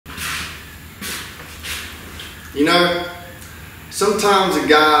You know, sometimes a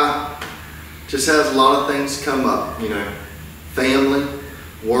guy just has a lot of things come up, you know, family,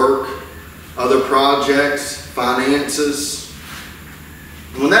 work, other projects, finances.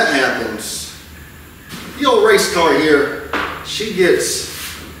 When that happens, the old race car here, she gets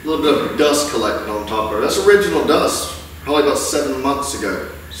a little bit of dust collected on top of her. That's original dust, probably about 7 months ago.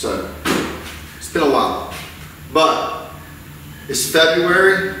 So it's been a while. But it's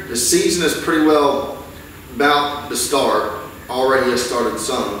February, the season is pretty well about to start, already has started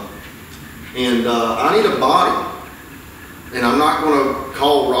some. And I need a body. And I'm not going to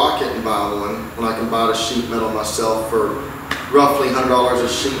call Rocket and buy one when I can buy the sheet metal myself for roughly $100 a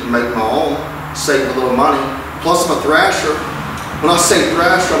sheet and make my own, save a little money. Plus I'm a thrasher. When I say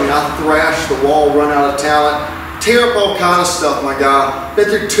thrasher, I mean I thrash the wall, run out of talent, tear up all kind of stuff, my guy. Been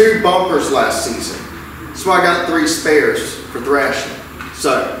through 2 bumpers last season. That's why I got 3 spares for thrashing.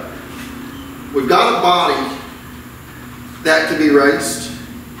 So, we've got a body that can be raced.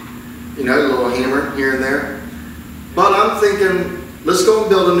 You know, a little hammer here and there. But I'm thinking, let's go and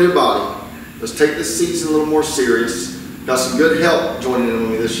build a new body. Let's take this season a little more serious. Got some good help joining in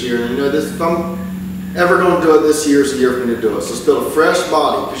with me this year. And you know, if I'm ever going to do it, this year's the year for me to do it. So let's build a fresh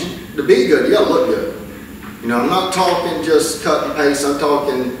body. Because to be good, you got to look good. You know, I'm not talking just cut and paste. I'm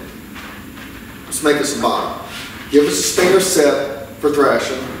talking, let's make us a body. Give us a spare set for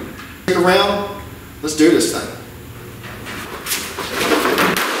thrashing. Stick around. Let's do this thing.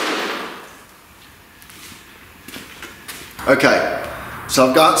 Okay, so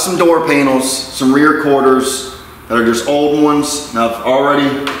I've got some door panels, some rear quarters that are just old ones. Now I've already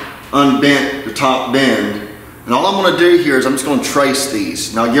unbent the top bend. And all I'm going to do here is I'm just going to trace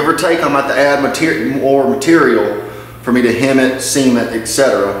these. Now give or take, I'm going to have to add more material for me to hem it, seam it,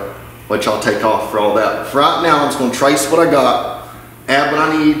 etc. Which I'll take off for all that. For right now, I'm just going to trace what I got, add what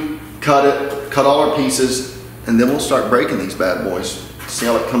I need, cut it, cut all our pieces, and then we'll start breaking these bad boys. See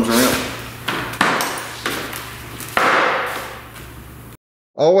how it comes around.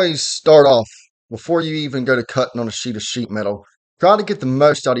 Always start off, before you even go to cutting on a sheet of sheet metal, try to get the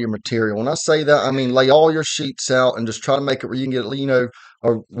most out of your material. When I say that, I mean lay all your sheets out and just try to make it where you can get, you know,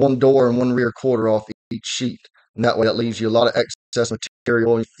 one door and one rear quarter off each sheet. And that way that leaves you a lot of excess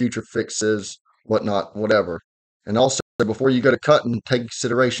material, future fixes, whatnot, whatever. And also, before you go to cutting, take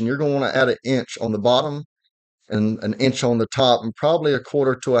consideration, you're going to want to add 1 inch on the bottom and 1 inch on the top, and probably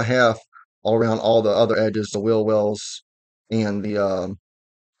 1/4 to 1/2 all around all the other edges, the wheel wells and the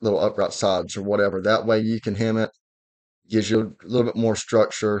little upright sides or whatever. That way you can hem it, gives you a little bit more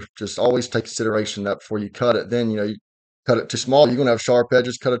structure. Just always take consideration that before you cut it. Then, you know, you cut it too small, you're going to have sharp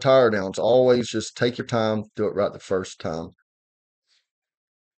edges, cut a tire down. So always just take your time, do it right the first time.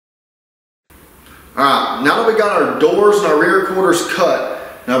 Alright, now that we got our doors and our rear quarters cut,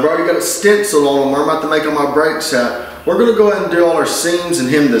 and I've already got it stenciled on them where I'm about to make on my brakes at, we're going to go ahead and do all our seams and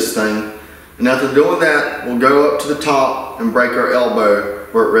hem this thing. And after doing that, we'll go up to the top and break our elbow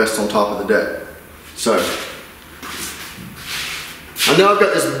where it rests on top of the deck. So, I know I've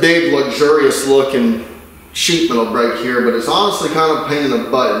got this big, luxurious looking sheet metal brake here, but it's honestly kind of a pain in the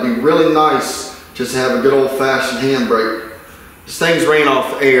butt. It'd be really nice just to have a good old-fashioned hand brake. This thing's ran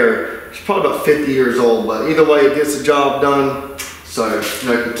off air. It's probably about 50 years old, but either way, it gets the job done, so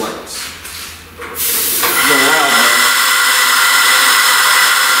no complaints.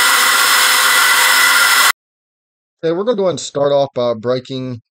 Okay, we're going to go ahead and start off by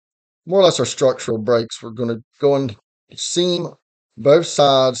breaking more or less our structural brakes. We're going to go and seam both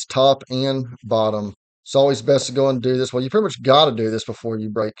sides, top and bottom. It's always best to go and do this. Well, you pretty much got to do this before you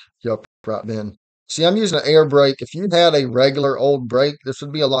break your upright bend. See, I'm using an air brake. If you had a regular old brake, this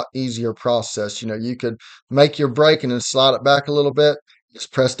would be a lot easier process. You know, you could make your brake and then slide it back a little bit.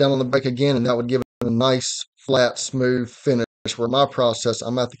 Just press down on the brake again, and that would give it a nice, flat, smooth finish. Where my process,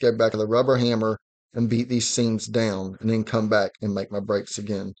 I'm going to have to go back with a rubber hammer and beat these seams down and then come back and make my brakes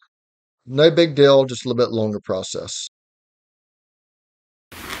again. No big deal, just a little bit longer process.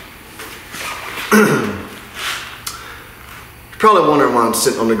 Probably wondering why I'm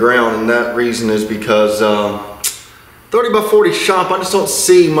sitting on the ground, and that reason is because 30 by 40 shop, I just don't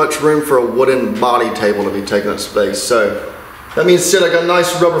see much room for a wooden body table to be taking up space. So that means I got a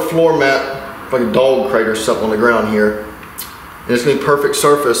nice rubber floor mat, like a dog crate or something on the ground here. And it's going to be perfect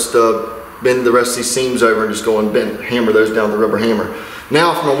surface to bend the rest of these seams over and just go and hammer those down with the rubber hammer.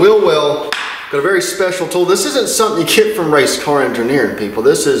 Now for my wheel well, got a very special tool. This isn't something you get from Racecar engineering, people.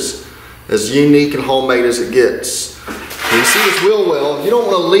 This is as unique and homemade as it gets. And you see this wheel well, you don't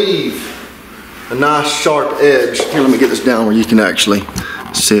want to leave a nice sharp edge. Here, let me get this down where you can actually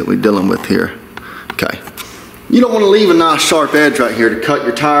see what we're dealing with here. Okay. You don't want to leave a nice sharp edge right here to cut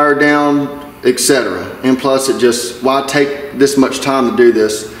your tire down, etc. And plus, it just, why take this much time to do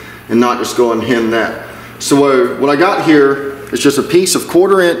this and not just go and hem that? So what I got here is just a piece of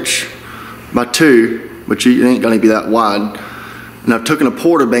 1/4 inch by 2, but it ain't gonna be that wide. And I've taken a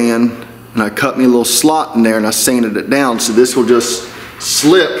porta band and I cut me a little slot in there and I sanded it down so this will just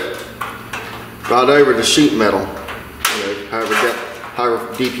slip right over the sheet metal,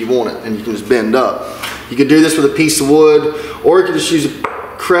 however deep you want it, and you can just bend up. You can do this with a piece of wood, or you can just use a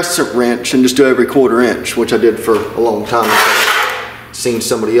crescent wrench and just do every 1/4 inch, which I did for a long time. I've seen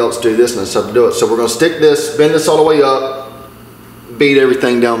somebody else do this and I decided to do it. So we're gonna stick this, bend this all the way up, beat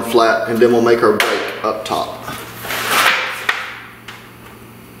everything down flat, and then we'll make our break up top.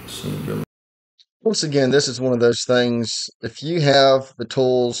 Once again, this is one of those things, if you have the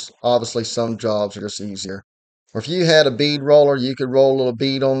tools, obviously some jobs are just easier. Or if you had a bead roller, you could roll a little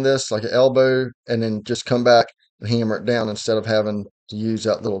bead on this, like an elbow, and then just come back and hammer it down instead of having to use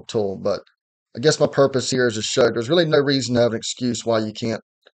that little tool. But I guess my purpose here is to show there's really no reason to have an excuse why you can't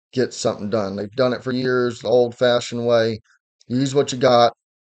get something done. They've done it for years, the old-fashioned way. Use what you got,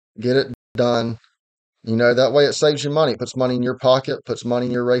 get it done. You know, that way it saves you money. It puts money in your pocket, puts money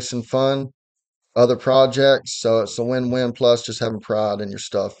in your racing fund, other projects. So it's a win-win, plus just having pride in your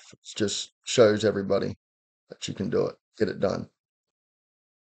stuff. It just shows everybody that you can do it, get it done.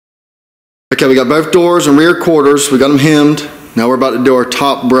 Okay, we got both doors and rear quarters. We got them hemmed. Now we're about to do our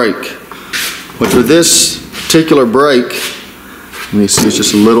top brake. Which with this particular brake, you see it's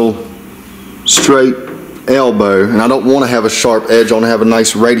just a little straight elbow, and I don't want to have a sharp edge. I want to have a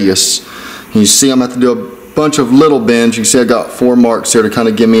nice radius. And you see I'm going to have to do a bunch of little bends. You can see I got 4 marks here to kind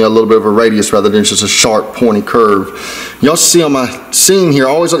of give me a little bit of a radius rather than just a sharp pointy curve. You also see on my seam here, I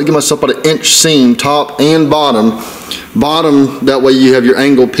always like to give myself about 1 inch seam, top and bottom. Bottom, that way you have your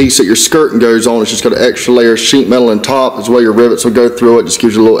angle piece that your skirting goes on. It's just got an extra layer of sheet metal on top as well. Your rivets will go through it, just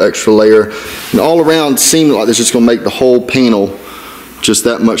gives you a little extra layer. And all around seam like this is just going to make the whole panel just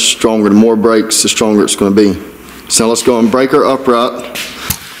that much stronger. The more breaks, the stronger it's going to be. So let's go and break her upright,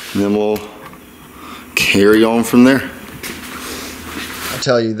 and then we'll carry on from there. I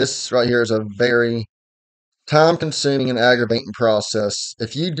tell you, this right here is a very time-consuming and aggravating process.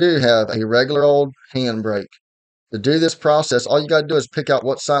 If you do have a regular old hand brake, to do this process, all you got to do is pick out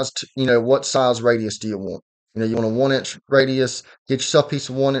what size, what size radius do you want. You want a 1 inch radius, get yourself a piece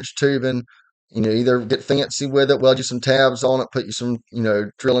of 1 inch tubing, either get fancy with it, weld you some tabs on it, put you some,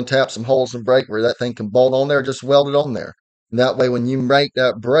 drill and tap some holes in the brake where that thing can bolt on there, just weld it on there. And that way, when you make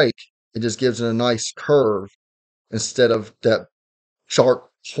that brake, it just gives it a nice curve instead of that sharp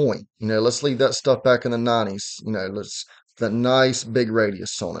point. Let's leave that stuff back in the 90s. Let's that nice big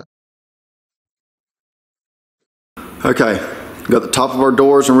radius on it. Okay, got the top of our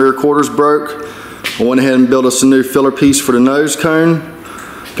doors and rear quarters broke. I went ahead and built us a new filler piece for the nose cone.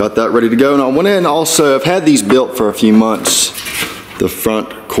 Got that ready to go. And I went in also, I've had these built for a few months, the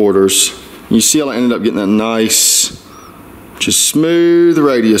front quarters. You see how I ended up getting that nice, just smooth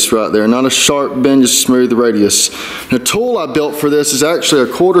radius right there. Not a sharp bend, just smooth radius. The tool I built for this is actually a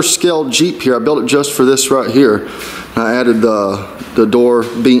 1/4 scale Jeep here. I built it just for this right here. I added the door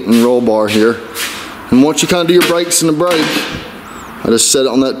beat and roll bar here. And once you kind of do your brakes in the brake, I just set it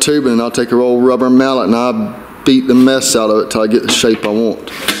on that tube and I'll take a old rubber mallet and I beat the mess out of it till I get the shape I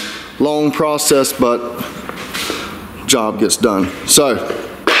want. Long process, but job gets done. So,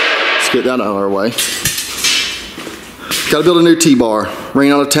 let's get that out of our way. Got to build a new T-bar.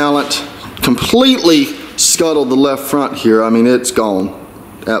 Ran out of talent. Completely scuttled the left front here. I mean, it's gone.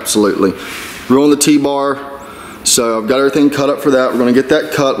 Absolutely. Ruined the T-bar. So I've got everything cut up for that. We're going to get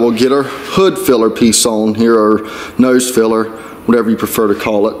that cut. We'll get our hood filler piece on here, or nose filler, whatever you prefer to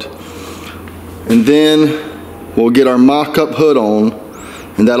call it. And then we'll get our mock-up hood on,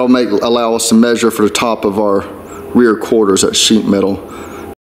 and that'll allow us to measure for the top of our rear quarters, that sheet metal.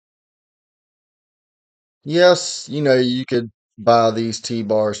 Yes, you could buy these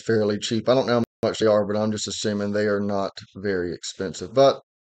T-bars fairly cheap. I don't know how much they are, but I'm just assuming they are not very expensive. But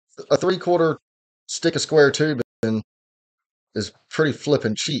a 3/4 stick of square tube is pretty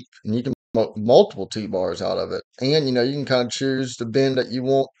flippin' cheap, and you can make multiple T-bars out of it. And you can kind of choose the bend that you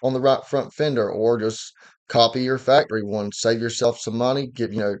want on the right front fender, or just copy your factory one, save yourself some money,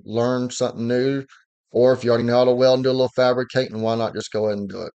 learn something new. Or if you already know how to weld and do a little fabricating, why not just go ahead and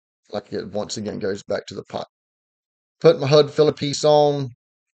do it? Like it once again goes back to the pot. Put my hood filler piece on,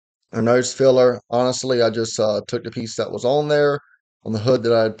 or nose filler. Honestly, I just took the piece that was on there on the hood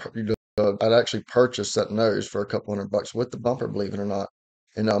that I'd actually purchased that nose for a couple $100 with the bumper, believe it or not.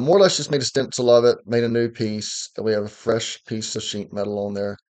 And more or less just made a stencil of it, made a new piece. That we have a fresh piece of sheet metal on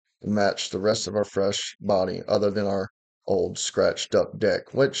there to match the rest of our fresh body, other than our old scratched up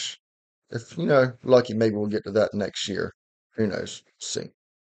deck, which if, lucky, maybe we'll get to that next year. Who knows? See.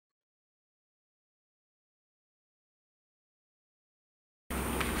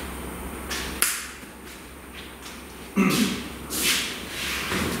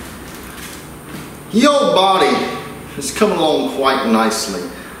 The old body is coming along quite nicely,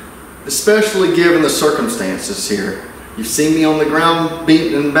 especially given the circumstances here. You've seen me on the ground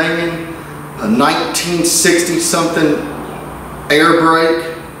beating and banging, a 1960 something air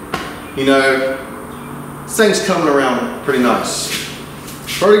brake. This thing's coming around pretty nice.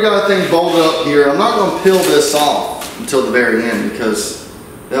 Already got a thing bolted up here. I'm not going to peel this off until the very end because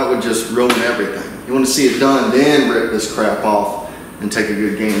that would just ruin everything. You want to see it done, then rip this crap off and take a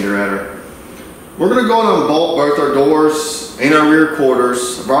good gander at her. We're going to go on and bolt both our doors and our rear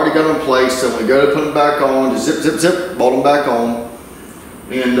quarters. I've already got them in place, so when we go to put them back on, just zip, zip, zip, bolt them back on.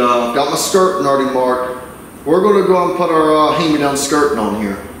 And got my skirting already marked. We're going to go and put our hand-me-down skirting on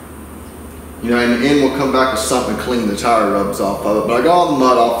here. In the end we'll come back with something clean the tire rubs off of it. But I got all the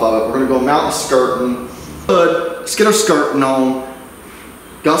mud off of it. We're going to go mount the skirting. Good. Let's get our skirting on.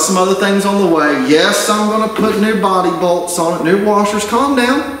 Got some other things on the way. Yes, I'm going to put new body bolts on it, new washers. Calm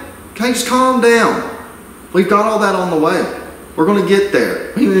down. Okay, just calm down. We've got all that on the way. We're going to get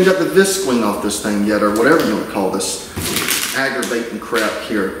there. We haven't even got the visqueen off this thing yet, or whatever you want to call this aggravating crap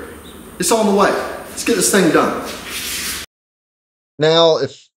here. It's on the way. Let's get this thing done. Now,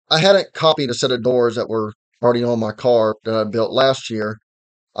 if I hadn't copied a set of doors that were already on my car that I built last year,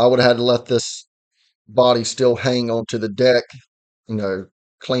 I would have had to let this body still hang onto the deck,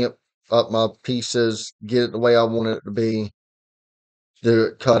 clamp up my pieces, get it the way I want it to be, do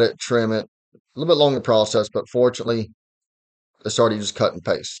it, cut it, trim it. A little bit longer process, but fortunately, it's already just cut and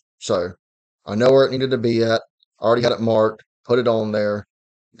paste. So I know where it needed to be at. I already had it marked, put it on there,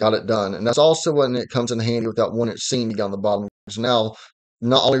 got it done. And that's also when it comes in handy with that 1-inch seam down the bottom. Because now,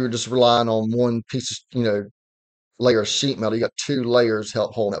 not only we're just relying on one piece of, layer of sheet metal, you got 2 layers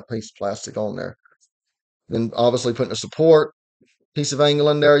help hold that piece of plastic on there. Then obviously putting a support piece of angle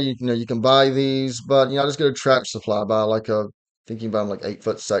in there. You can buy these, but I just get a Tractor Supply, buy I think you can buy them like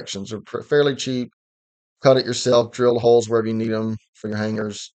 8-foot sections. They're fairly cheap. Cut it yourself, drill the holes wherever you need them for your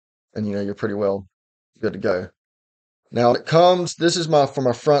hangers, and you're pretty well good to go. Now it comes. This is for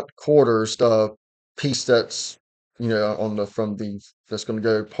my front quarters piece that's that's going to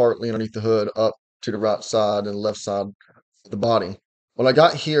go partly underneath the hood up to the right side and left side of the body. What I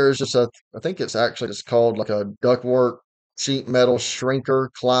got here is just I think it's actually just called like a ductwork sheet metal shrinker.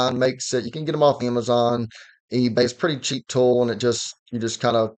 Klein makes it. You can get them off Amazon, eBay. It's a pretty cheap tool, and you just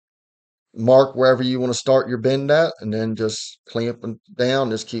kind of mark wherever you want to start your bend at, and then just clamp them down.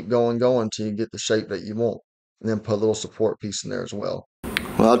 Just keep going till you get the shape that you want, and then put a little support piece in there as well.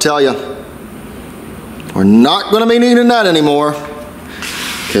 Well, I'll tell you, we're not going to be needing that anymore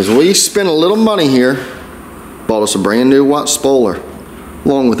because we spent a little money here, bought us a brand new white spoiler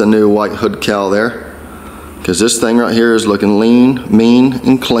along with a new white hood cowl there, because this thing right here is looking lean, mean,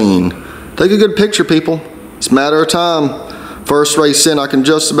 and clean. Take a good picture, people. It's a matter of time. First race in, I can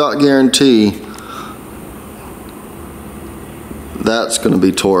just about guarantee that's going to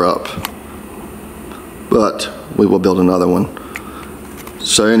be tore up. But we will build another one.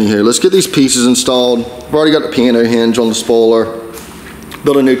 So anywho, let's get these pieces installed. I've already got the piano hinge on the spoiler.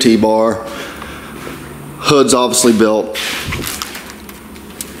 Built a new T-bar. Hood's obviously built.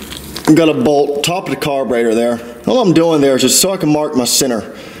 I've got a bolt top of the carburetor there. All I'm doing there is just so I can mark my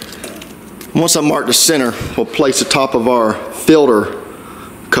center. Once I mark the center, we'll place the top of our filter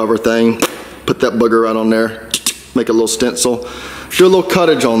cover thing, put that booger right on there, make a little stencil, do a little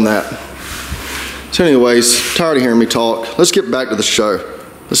cuttage on that. So anyways, tired of hearing me talk. Let's get back to the show.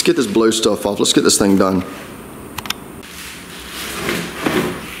 Let's get this blue stuff off. Let's get this thing done.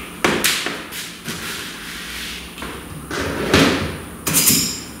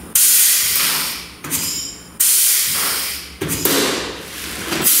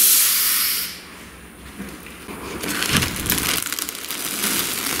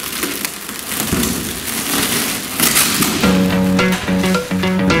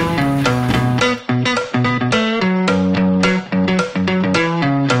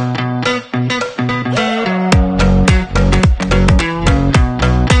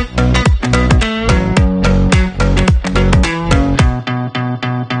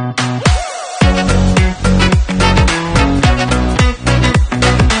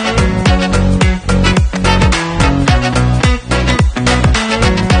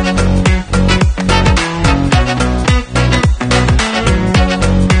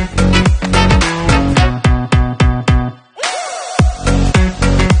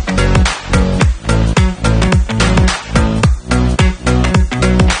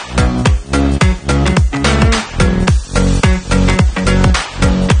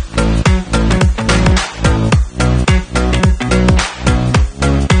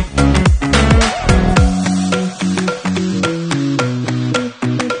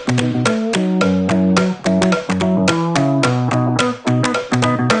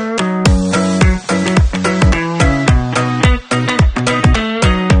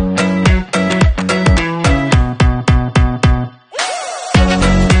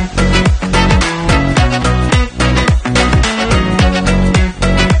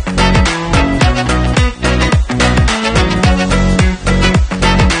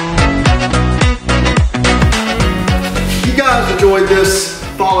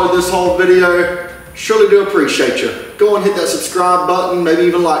 followed this whole video. Surely do appreciate you. Go and hit that subscribe button, maybe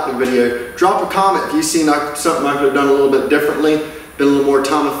even like the video. Drop a comment if you've seen something I could have done a little bit differently, been a little more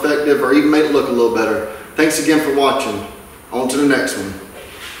time effective, or even made it look a little better. Thanks again for watching. On to the next one.